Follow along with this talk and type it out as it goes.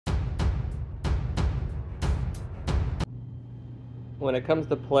when it comes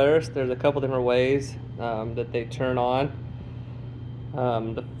to Polaris, there's a couple different ways that they turn on.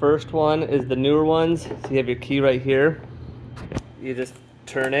 The first one is the newer ones. So you have your key right here. You just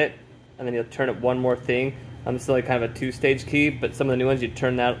turn it, and then you'll turn it one more thing. It's still like kind of a two-stage key, but some of the new ones you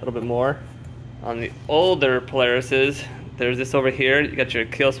turn that a little bit more. On the older Polarises, there's this over here. You got your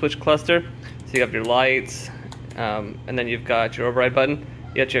kill switch cluster. So you have your lights, and then you've got your override button.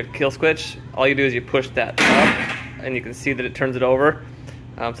 You got your kill switch. All you do is you push that up, and you can see that it turns it over.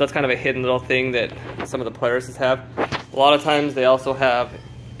 So that's kind of a hidden little thing that some of the Polarises have. A lot of times they also have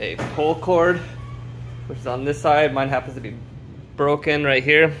a pull cord, which is on this side. Mine happens to be broken right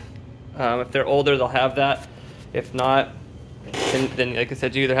here. If they're older, they'll have that. If not, then like I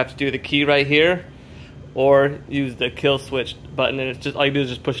said, you either have to do the key right here or use the kill switch button, and it's just all you do is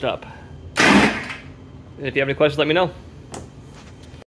just push it up. And if you have any questions, let me know.